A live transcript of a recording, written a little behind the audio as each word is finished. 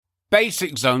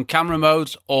Basic zone camera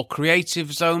modes or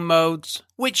creative zone modes?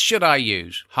 Which should I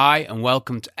use? Hi and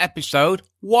welcome to episode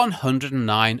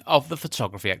 109 of the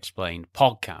Photography Explained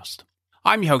podcast.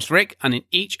 I'm your host Rick, and in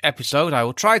each episode I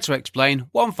will try to explain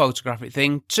one photographic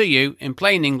thing to you in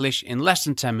plain English in less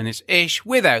than 10 minutes-ish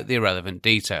without the irrelevant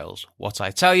details. What I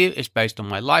tell you is based on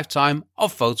my lifetime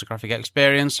of photographic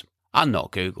experience and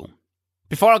not Google.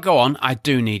 Before I go on, I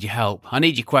do need your help. I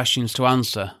need your questions to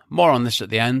answer. More on this at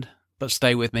the end. But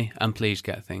stay with me and please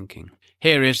get thinking.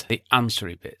 Here is the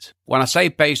answery bit. When I say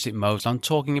basic modes, I'm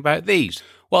talking about these.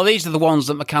 Well, these are the ones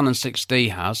that my Canon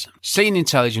 6D has. Scene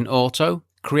Intelligent Auto,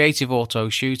 Creative Auto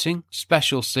Shooting,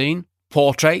 Special Scene,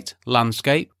 Portrait,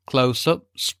 Landscape, Close-Up,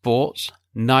 Sports,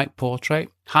 Night Portrait,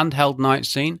 Handheld Night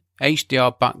Scene,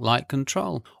 HDR Backlight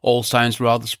Control. All sounds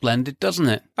rather splendid, doesn't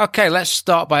it? Okay, let's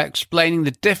start by explaining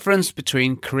the difference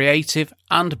between creative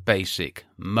and basic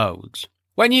modes.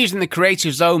 When using the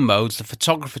creative zone modes, the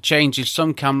photographer changes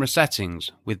some camera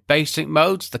settings. With basic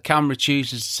modes, the camera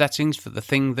chooses the settings for the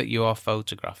thing that you are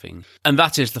photographing. And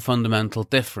that is the fundamental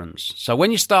difference. So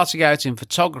when you're starting out in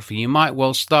photography, you might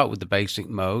well start with the basic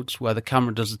modes, where the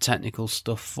camera does the technical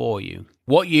stuff for you.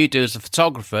 What you do as a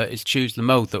photographer is choose the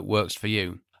mode that works for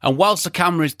you. And whilst the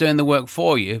camera is doing the work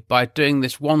for you, by doing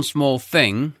this one small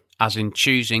thing, as in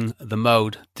choosing the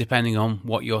mode depending on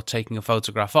what you're taking a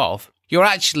photograph of, you're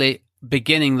actually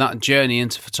beginning that journey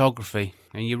into photography,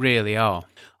 and you really are.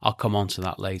 I'll come on to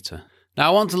that later. Now I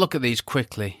want to look at these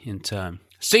quickly in turn.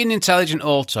 Scene Intelligent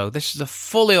Auto. This is a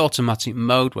fully automatic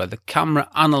mode where the camera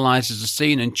analyses the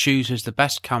scene and chooses the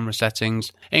best camera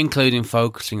settings, including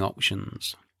focusing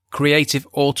options. Creative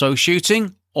Auto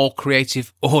Shooting, or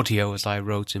Creative Audio as I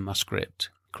wrote in my script.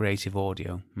 Creative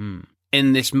Audio.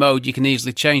 In this mode you can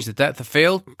easily change the depth of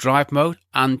field, drive mode,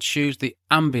 and choose the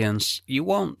ambience you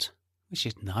want. Which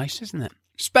is nice, isn't it?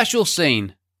 Special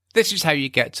Scene. This is how you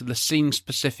get to the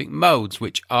scene-specific modes,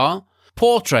 which are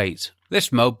Portrait.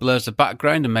 This mode blurs the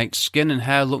background and makes skin and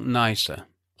hair look nicer.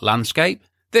 Landscape.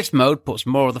 This mode puts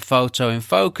more of the photo in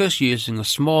focus using a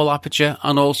small aperture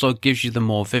and also gives you the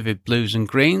more vivid blues and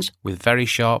greens with very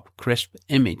sharp, crisp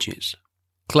images.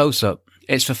 Close-Up.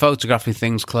 It's for photographing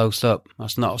things close up.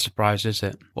 That's not a surprise, is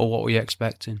it? Or what were you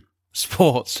expecting?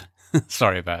 Sports.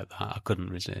 Sorry about that. I couldn't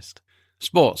resist.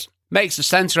 Sports. Makes the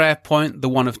centre air point the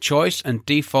one of choice and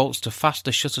defaults to faster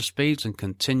shutter speeds and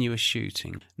continuous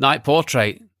shooting. Night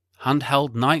Portrait.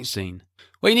 Handheld night scene.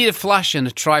 Well, you need a flash and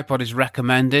a tripod is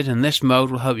recommended, and this mode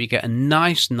will help you get a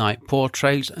nice night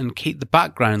portrait and keep the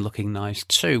background looking nice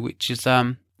too, which is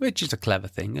a clever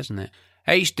thing, isn't it?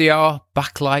 HDR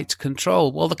Backlight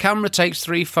Control. Well, the camera takes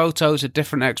 3 photos at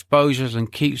different exposures and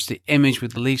keeps the image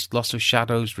with the least loss of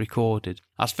shadows recorded.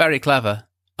 That's very clever,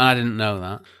 and I didn't know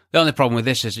that. The only problem with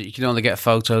this is that you can only get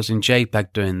photos in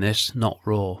JPEG doing this, not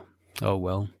RAW. Oh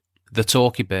well. The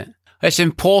talky bit. It's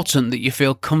important that you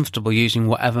feel comfortable using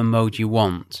whatever mode you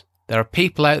want. There are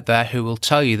people out there who will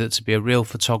tell you that to be a real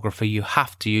photographer you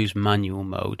have to use manual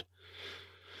mode.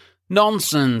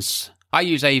 Nonsense! I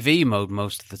use AV mode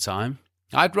most of the time.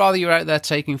 I'd rather you're out there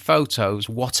taking photos,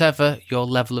 whatever your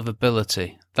level of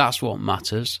ability. That's what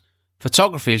matters.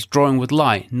 Photography is drawing with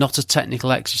light, not a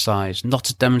technical exercise, not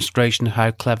a demonstration of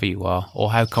how clever you are or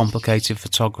how complicated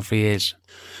photography is.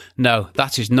 No,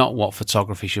 that is not what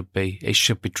photography should be. It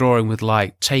should be drawing with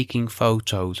light, taking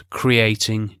photos,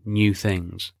 creating new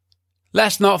things.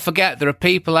 Let's not forget there are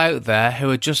people out there who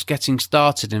are just getting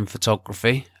started in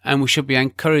photography, and we should be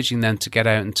encouraging them to get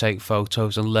out and take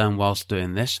photos and learn whilst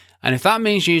doing this. And if that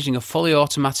means using a fully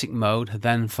automatic mode,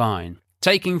 then fine.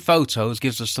 Taking photos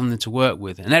gives us something to work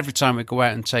with, and every time we go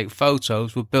out and take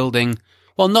photos, we're building,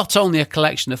 well, not only a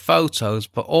collection of photos,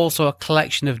 but also a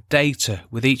collection of data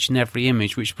with each and every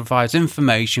image, which provides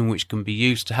information which can be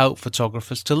used to help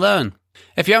photographers to learn.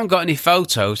 If you haven't got any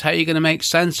photos, how are you going to make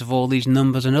sense of all these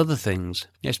numbers and other things?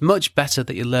 It's much better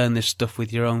that you learn this stuff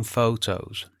with your own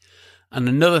photos. And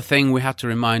another thing we have to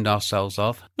remind ourselves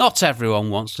of, not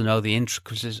everyone wants to know the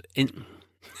intricacies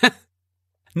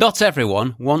Not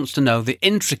everyone wants to know the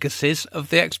intricacies of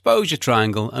the exposure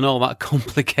triangle and all that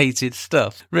complicated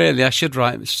stuff. Really, I should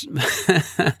write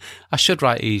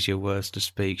easier words to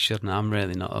speak, shouldn't I? I'm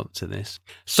really not up to this.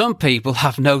 Some people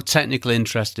have no technical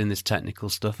interest in this technical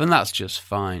stuff, and that's just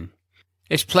fine.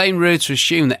 It's plain rude to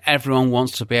assume that everyone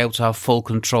wants to be able to have full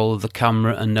control of the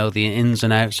camera and know the ins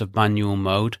and outs of manual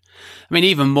mode. I mean,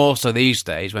 even more so these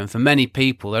days, when for many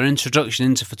people their introduction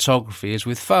into photography is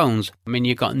with phones. I mean,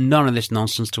 you've got none of this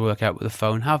nonsense to work out with a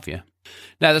phone, have you?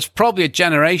 Now, there's probably a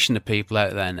generation of people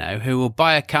out there now who will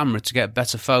buy a camera to get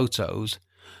better photos,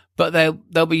 but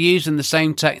they'll be using the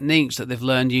same techniques that they've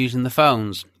learned using the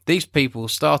phones. These people will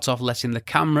start off letting the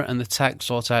camera and the tech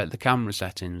sort out the camera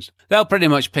settings. They'll pretty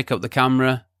much pick up the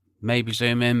camera, maybe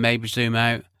zoom in, maybe zoom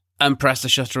out, and press the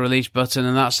shutter release button,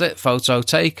 and that's it, photo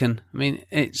taken. I mean,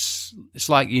 it's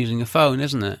like using a phone,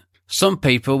 isn't it? Some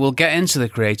people will get into the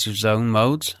creative zone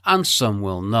modes, and some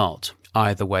will not.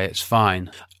 Either way, it's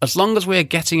fine. As long as we're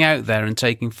getting out there and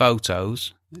taking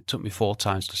photos, it took me 4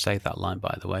 times to say that line,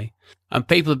 by the way, and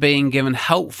people are being given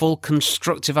helpful,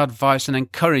 constructive advice and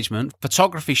encouragement,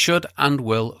 photography should and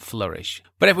will flourish.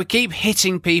 But if we keep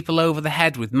hitting people over the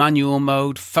head with manual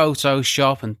mode,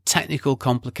 Photoshop and technical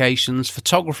complications,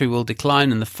 photography will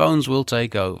decline and the phones will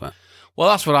take over. Well,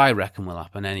 that's what I reckon will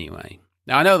happen anyway.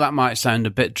 Now, I know that might sound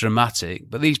a bit dramatic,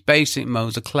 but these basic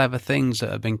modes are clever things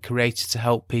that have been created to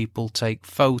help people take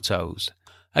photos.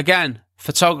 Again,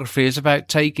 photography is about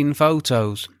taking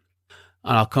photos.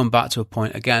 And I'll come back to a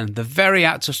point again. The very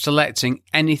act of selecting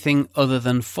anything other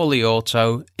than fully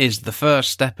auto is the first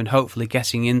step in hopefully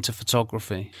getting into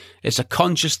photography. It's a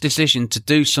conscious decision to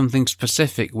do something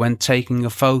specific when taking a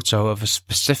photo of a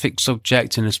specific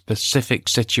subject in a specific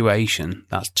situation.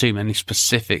 That's too many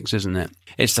specifics, isn't it?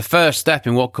 It's the first step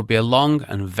in what could be a long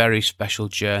and very special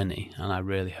journey, and I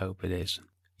really hope it is.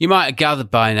 You might have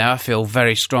gathered by now I feel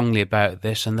very strongly about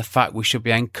this and the fact we should be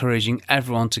encouraging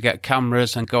everyone to get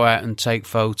cameras and go out and take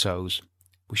photos.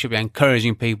 We should be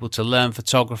encouraging people to learn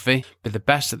photography, be the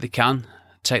best that they can,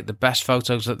 take the best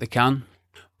photos that they can.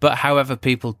 But however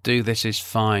people do this is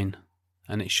fine,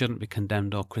 and it shouldn't be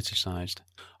condemned or criticised.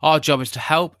 Our job is to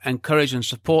help, encourage and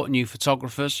support new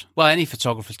photographers. Well, any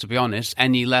photographers, to be honest,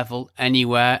 any level,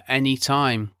 anywhere, any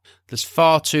time. There's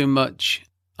far too much...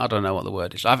 I don't know what the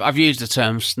word is. I've used the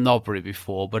term snobbery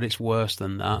before, but it's worse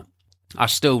than that. I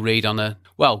still read on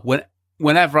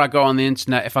whenever I go on the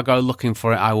internet, if I go looking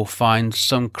for it, I will find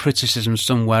some criticism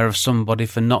somewhere of somebody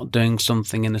for not doing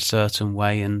something in a certain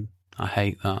way, and I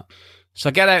hate that. So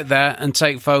get out there and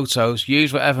take photos.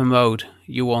 Use whatever mode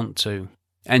you want to.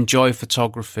 Enjoy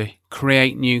photography.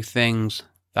 Create new things.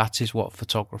 That is what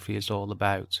photography is all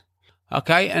about.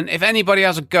 Okay, and if anybody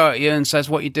has a go at you and says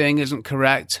what you're doing isn't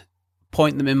correct,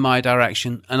 point them in my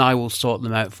direction and I will sort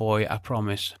them out for you, I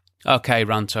promise. Okay,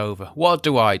 rant over. What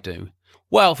do I do?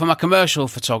 Well, for my commercial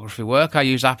photography work, I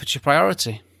use aperture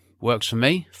priority. Works for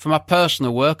me. For my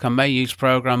personal work, I may use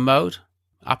program mode,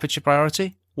 aperture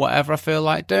priority, whatever I feel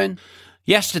like doing.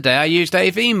 Yesterday, I used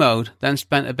AV mode, then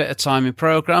spent a bit of time in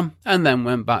program and then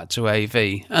went back to AV,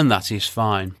 and that is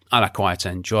fine. And I quite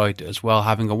enjoyed it as well,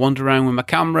 having a wander around with my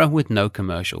camera with no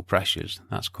commercial pressures.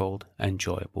 That's called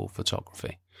enjoyable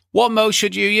photography. What mode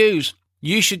should you use?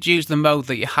 You should use the mode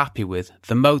that you're happy with,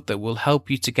 the mode that will help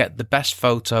you to get the best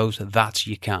photos that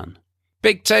you can.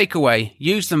 Big takeaway,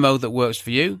 use the mode that works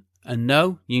for you, and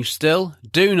no, you still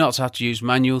do not have to use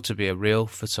manual to be a real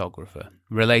photographer.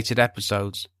 Related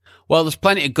episodes. Well, there's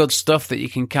plenty of good stuff that you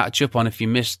can catch up on if you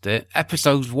missed it.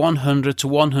 Episodes 100 to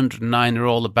 109 are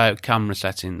all about camera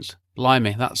settings.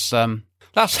 Blimey, that's a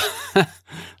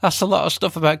lot of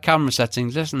stuff about camera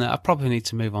settings, isn't it? I probably need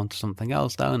to move on to something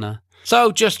else, don't I?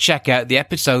 So just check out the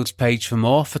episodes page for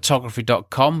more,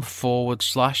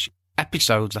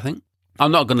 photography.com/episodes, I think.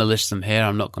 I'm not going to list them here.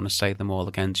 I'm not going to say them all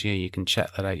again to you. You can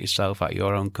check that out yourself at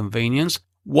your own convenience.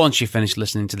 Once you finish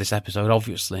listening to this episode,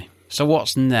 obviously. So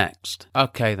what's next?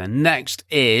 Okay then, next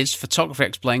is Photography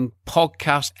Explained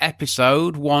podcast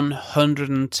episode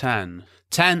 110.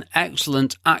 10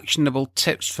 excellent actionable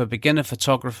tips for beginner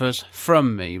photographers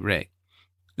from me, Rick.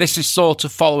 This is sort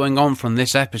of following on from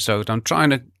this episode. I'm trying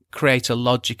to create a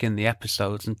logic in the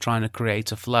episodes and trying to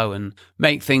create a flow and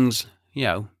make things,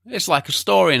 it's like a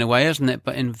story in a way, isn't it?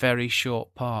 But in very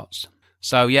short parts.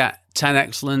 So yeah, 10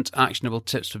 excellent actionable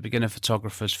tips for beginner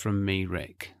photographers from me,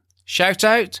 Rick. Shout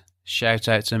out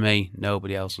to me.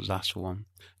 Nobody else has asked for one.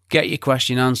 Get your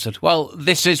question answered. Well,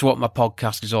 this is what my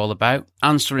podcast is all about,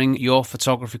 answering your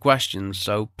photography questions.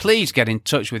 So please get in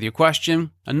touch with your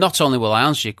question. And not only will I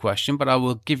answer your question, but I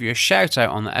will give you a shout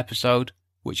out on the episode,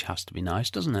 which has to be nice,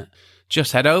 doesn't it?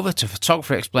 Just head over to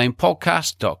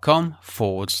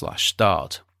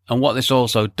photographyexplainedpodcast.com/start. And what this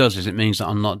also does is it means that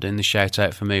I'm not doing the shout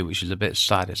out for me, which is a bit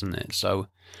sad, isn't it? So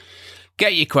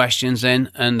get your questions in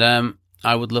and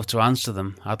I would love to answer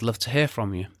them. I'd love to hear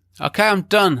from you. Okay, I'm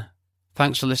done.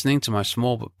 Thanks for listening to my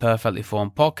small but perfectly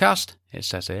formed podcast, it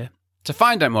says here. To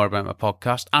find out more about my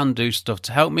podcast and do stuff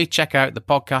to help me, check out the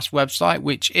podcast website,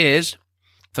 which is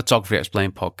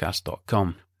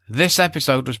photographyexplainedpodcast.com. This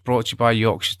episode was brought to you by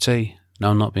Yorkshire Tea.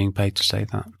 No, I'm not being paid to say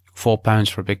that. £4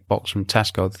 for a big box from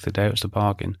Tesco the other day. It was a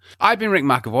bargain. I've been Rick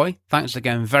McAvoy. Thanks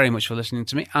again very much for listening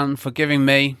to me and for giving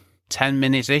me 10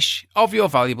 minutes-ish of your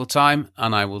valuable time,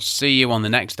 and I will see you on the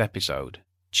next episode.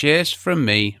 Cheers from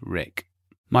me, Rick.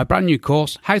 My brand new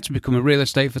course, How to Become a Real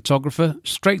Estate Photographer,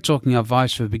 straight talking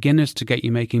advice for beginners to get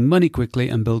you making money quickly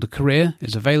and build a career,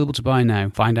 is available to buy now.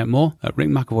 Find out more at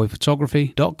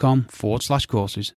rickmcavoyphotography.com/courses.